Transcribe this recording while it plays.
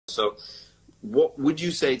So what would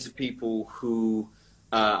you say to people who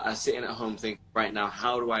are sitting at home thinking right now,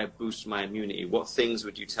 how do I boost my immunity? What things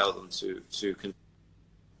would you tell them to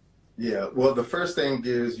Yeah, well, the first thing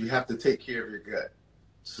is you have to take care of your gut.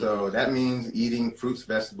 So that means eating fruits,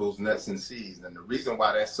 vegetables, nuts, and seeds. And the reason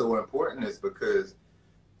why that's so important is because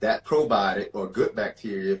that probiotic or gut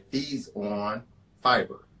bacteria feeds on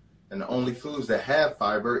fiber. And the only foods that have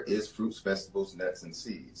fiber is fruits, vegetables, nuts, and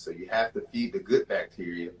seeds. So you have to feed the good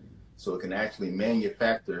bacteria so it can actually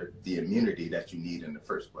manufacture the immunity that you need in the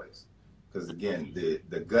first place. Because again,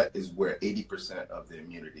 the gut is where 80% of the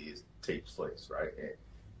immunity takes place, right? And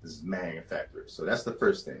this is manufactured. So that's the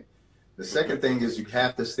first thing. The second thing is you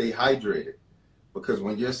have to stay hydrated, because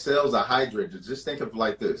when your cells are hydrated, just think of it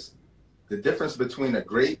like this. The difference between a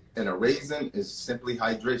grape and a raisin is simply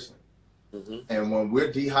hydration. And when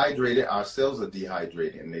we're dehydrated, our cells are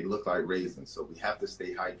dehydrated and they look like raisins. So we have to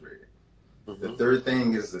stay hydrated. The third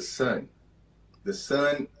thing is the sun. The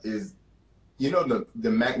sun is, you know,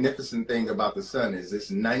 the magnificent thing about the sun is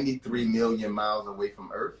it's 93 million miles away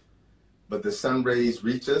from Earth, but the sun rays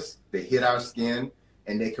reach us, they hit our skin,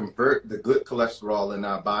 and they convert the good cholesterol in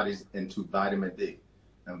our bodies into vitamin D.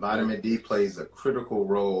 And vitamin D plays a critical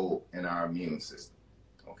role in our immune system,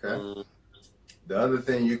 okay? The other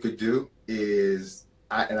thing you could do is,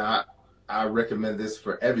 I recommend this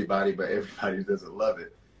for everybody, but everybody doesn't love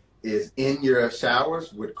it, is in your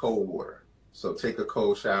showers with cold water. So take a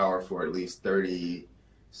cold shower for at least 30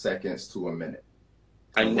 seconds to a minute.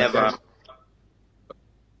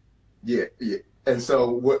 Yeah. And so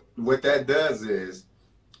what that does is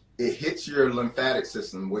it hits your lymphatic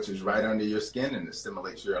system, which is right under your skin, and it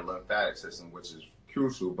stimulates your lymphatic system, which is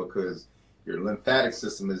crucial because your lymphatic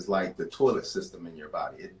system is like the toilet system in your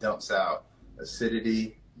body. It dumps out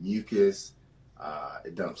acidity, mucus,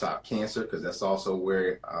 it dumps out cancer, because that's also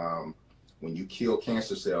where when you kill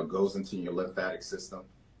cancer cell, it goes into your lymphatic system.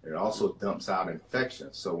 It also dumps out infection.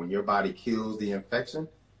 So when your body kills the infection,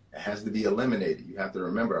 it has to be eliminated. You have to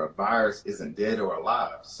remember, a virus isn't dead or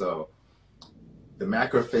alive. So the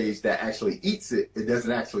macrophage that actually eats it, it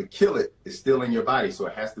doesn't actually kill it. It's still in your body, so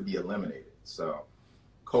it has to be eliminated. So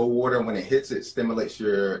cold water, when it hits it, stimulates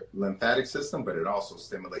your lymphatic system, but it also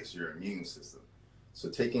stimulates your immune system. So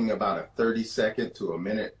taking about a 30-second to a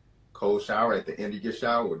minute cold shower at the end of your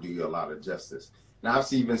shower will do you a lot of justice. Now,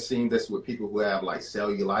 I've even seen this with people who have like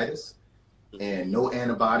cellulitis, and no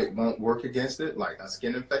antibiotic won't work against it, like a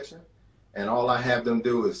skin infection. And all I have them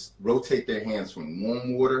do is rotate their hands from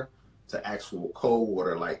warm water to actual cold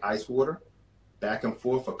water, like ice water, back and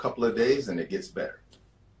forth a couple of days, and it gets better.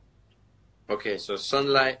 Okay, so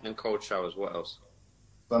sunlight and cold showers. What else?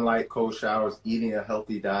 Sunlight, cold showers, eating a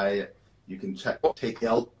healthy diet. You can take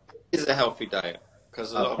What is a healthy diet?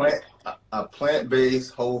 Because a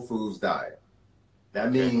plant-based whole foods diet.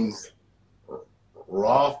 That means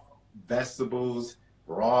raw vegetables,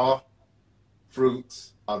 raw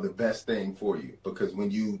fruits are the best thing for you, because when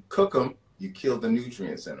you cook them, you kill the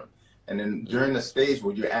nutrients in them. And then during the stage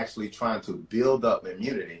where you're actually trying to build up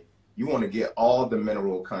immunity, you want to get all the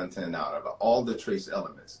mineral content out of it, all the trace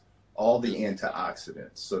elements, all the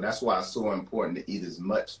antioxidants. So that's why it's so important to eat as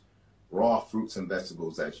much raw fruits and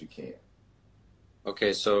vegetables as you can.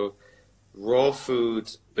 Okay, so raw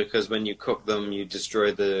foods, because when you cook them, you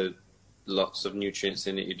destroy the lots of nutrients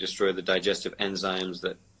in it. You destroy the digestive enzymes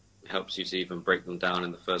that helps you to even break them down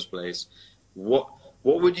in the first place. What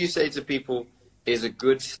would you say to people is a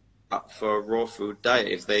good start for a raw food diet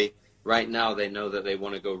if they right now they know that they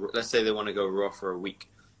want to go? Let's say they want to go raw for a week.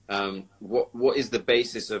 What is the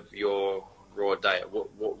basis of your raw diet?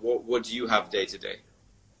 What do you have day to day?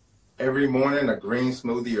 Every morning, a green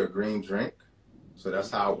smoothie or green drink. So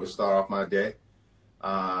that's how I would start off my day.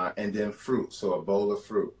 And then fruit, so a bowl of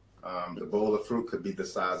fruit. The bowl of fruit could be the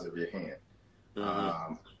size of your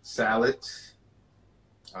hand. Salads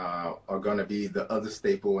are going to be the other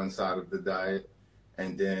staple inside of the diet.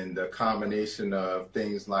 And then the combination of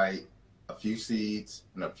things like a few seeds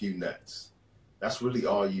and a few nuts. That's really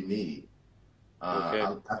all you need.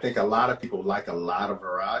 I think a lot of people like a lot of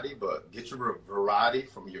variety, but get your variety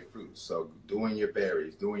from your fruits. So doing your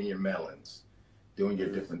berries, doing your melons, doing your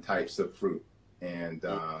different types of fruit, and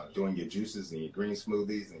doing your juices and your green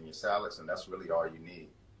smoothies and your salads, and that's really all you need.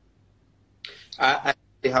 I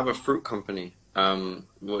have a fruit company. When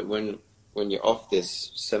you're off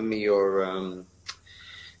this, send me your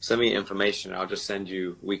information. I'll just send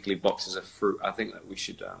you weekly boxes of fruit. I think that we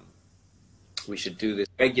should do this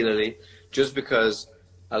regularly, just because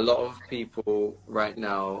a lot of people right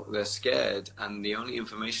now, they're scared, and the only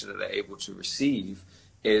information that they're able to receive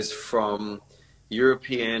is from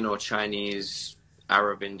European or Chinese,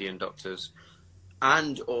 Arab, Indian doctors.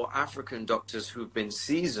 and or African doctors who've been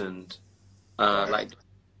seasoned, Right. like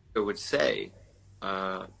I would say,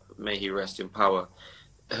 may he rest in power,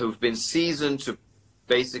 who've been seasoned to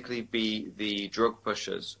basically be the drug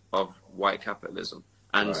pushers of white capitalism,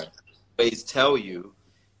 and Right. always tell you,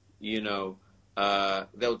 you know,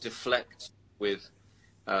 they'll deflect with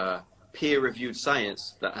peer-reviewed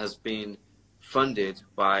science that has been funded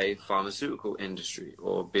by pharmaceutical industry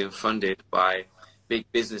or been funded by big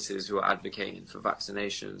businesses who are advocating for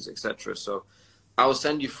vaccinations, etc. So I'll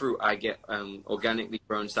send you fruit. I get organically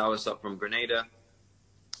grown soursop from Grenada,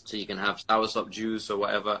 so you can have soursop juice or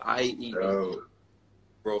whatever. I eat Oh,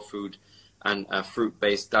 raw food and a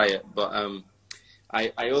fruit-based diet, but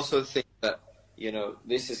I also think that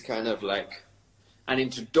this is kind of like an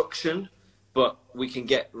introduction, but we can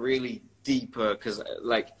get really deeper because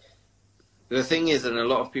like the thing is, and a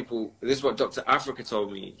lot of people, this is what Dr. Africa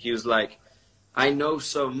told me. He was like, I know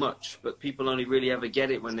so much, but people only really ever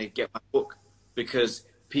get it when they get my book because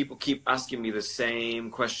people keep asking me the same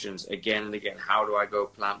questions again and again. How do I go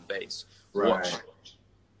plant-based? right.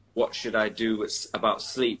 What should I do about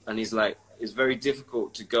sleep? And he's like, it's very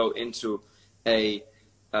difficult to go into into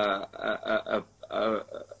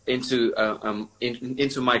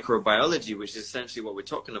microbiology, which is essentially what we're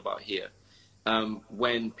talking about here.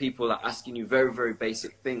 When people are asking you very, very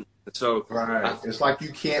basic things. So, Right. It's like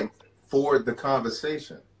you can't forward the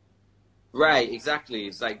conversation. right, exactly.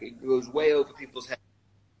 It's like it goes way over people's heads.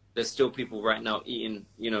 There's still people right now eating,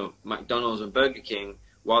 McDonald's and Burger King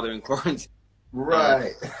while they're in quarantine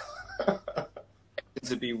Right.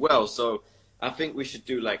 to be well. So I think we should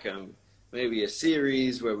do like maybe a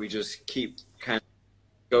series where we just keep kind of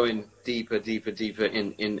going deeper, deeper, deeper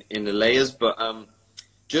in the layers. But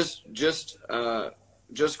just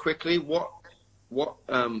quickly, what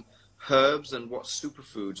herbs and what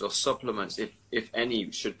superfoods or supplements, if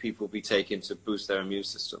any, should people be taking to boost their immune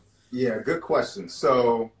system? Yeah, good question.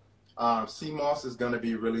 So, sea moss is going to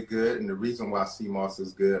be really good. And the reason why sea moss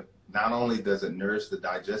is good, not only does it nourish the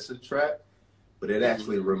digestive tract, but it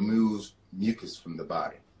actually removes mucus from the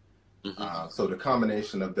body. So the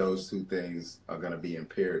combination of those two things are going to be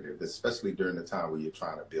imperative, especially during the time where you're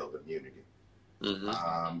trying to build immunity.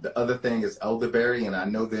 The other thing is elderberry, and I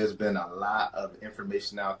know there's been a lot of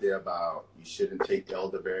information out there about you shouldn't take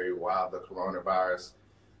elderberry while the coronavirus,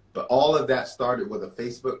 but all of that started with a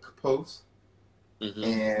Facebook post,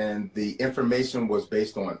 and the information was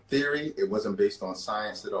based on theory. It wasn't based on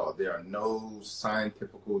science at all. There are no scientific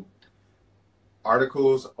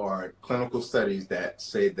articles or clinical studies that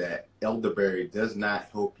say that elderberry does not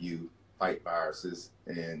help you fight viruses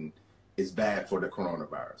and is bad for the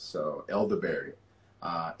coronavirus. So elderberry.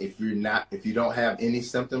 If you don't have any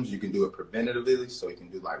symptoms, you can do it preventatively. So you can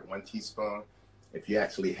do like 1 teaspoon. If you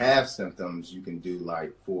actually have symptoms, you can do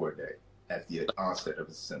like 4 a day at the onset of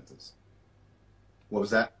the symptoms. What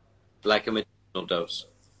was that? Like a medicinal dose.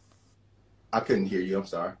 I couldn't hear you. I'm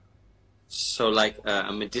sorry. So like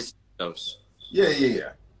a medicinal dose.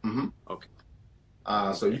 Yeah. Okay.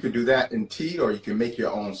 So you can do that in tea, or you can make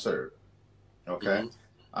your own syrup. Okay.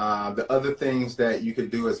 The other things that you could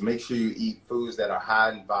do is make sure you eat foods that are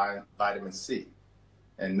high in vitamin C.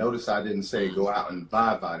 And notice I didn't say go out and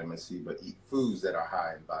buy vitamin C, but eat foods that are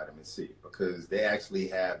high in vitamin C because they actually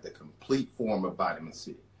have the complete form of vitamin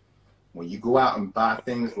C. When you go out and buy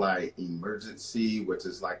things like Emergency, which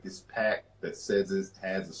is like this pack that says it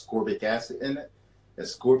has ascorbic acid in it,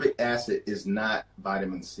 ascorbic acid is not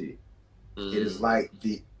vitamin C. It is like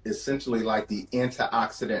essentially like the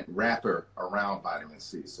antioxidant wrapper around vitamin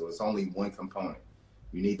C. So it's only one component.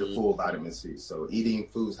 You need the full vitamin C. So eating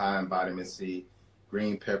foods high in vitamin C,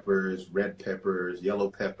 green peppers, red peppers, yellow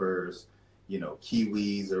peppers,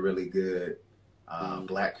 kiwis are really good,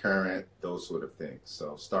 black currant, those sort of things.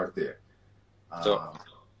 So start there.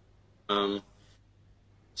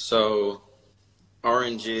 So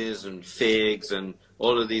oranges and figs and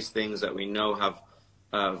all of these things that we know have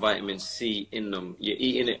vitamin C in them. You're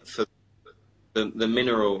eating it for the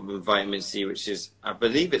mineral vitamin C, which is, I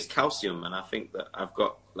believe it's calcium, and I think that I've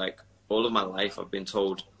got, like, all of my life I've been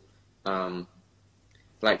told,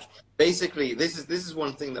 like, basically, this is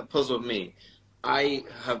one thing that puzzled me. I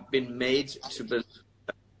have been made to believe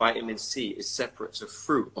that vitamin C is separate to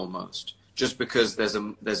fruit almost, just because there's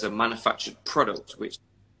a manufactured product, which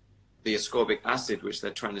the ascorbic acid, which they're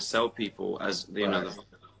trying to sell people as the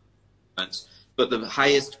but the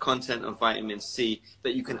highest content of vitamin C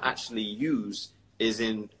that you can actually use is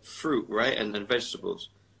in fruit, right, and vegetables.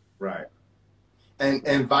 Right.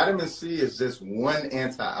 And vitamin C is just one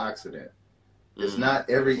antioxidant. It's not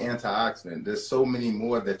every antioxidant. There's so many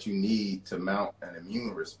more that you need to mount an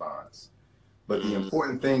immune response. But the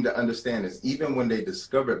important thing to understand is even when they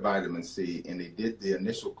discovered vitamin C and they did the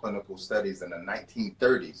initial clinical studies in the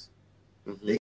 1930s, they